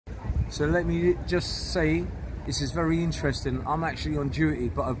So let me just say, this is very interesting. I'm actually on duty,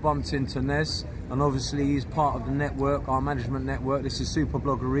 but I've bumped into Nez, and obviously he's part of the network, our management network. This is Super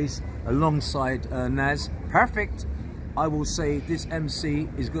Blogger Reese alongside Naz. Perfect. I will say this MC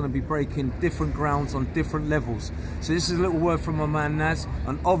is going to be breaking different grounds on different levels. So this is a little word from my man Naz,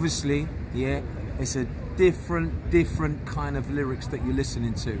 and obviously, yeah, it's a different kind of lyrics that you're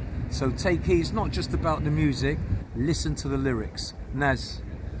listening to. So take heed. It's not just about the music. Listen to the lyrics. Naz.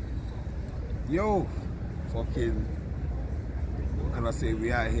 Yo, fucking, what can I say?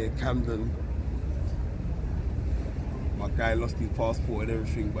 We out here, Camden. My guy lost his passport and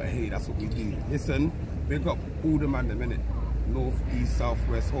everything, but hey, that's what we do. Listen, big up all the man, the minute. North, east, south,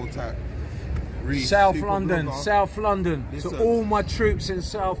 west, whole time. South London, blogger. South London. Listen, to all my troops in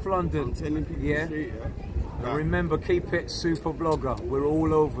South London. I'm telling people yeah. straight, yeah. Now remember, keep it Super Blogger. We're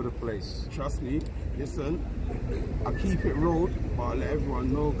all over the place. Trust me. Listen, I keep it rolled, but I let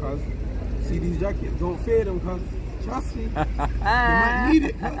everyone know, cuz. See these jackets, don't fear them, cuz. Trust me. You might need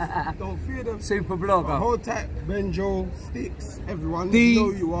it, cuz. Don't fear them. Super Blogger. Hold tight, Benjo, Sticks, everyone. You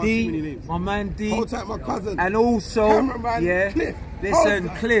know you are, too many names. My man D. Hold tight, my cousin. And also, cameraman, yeah, Cliff. listen,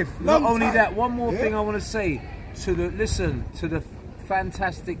 Cliff, not only time. that, one more thing I want to say to the, listen, to the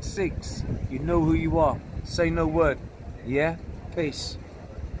Fantastic Six. You know who you are. Say no word. Yeah? Peace.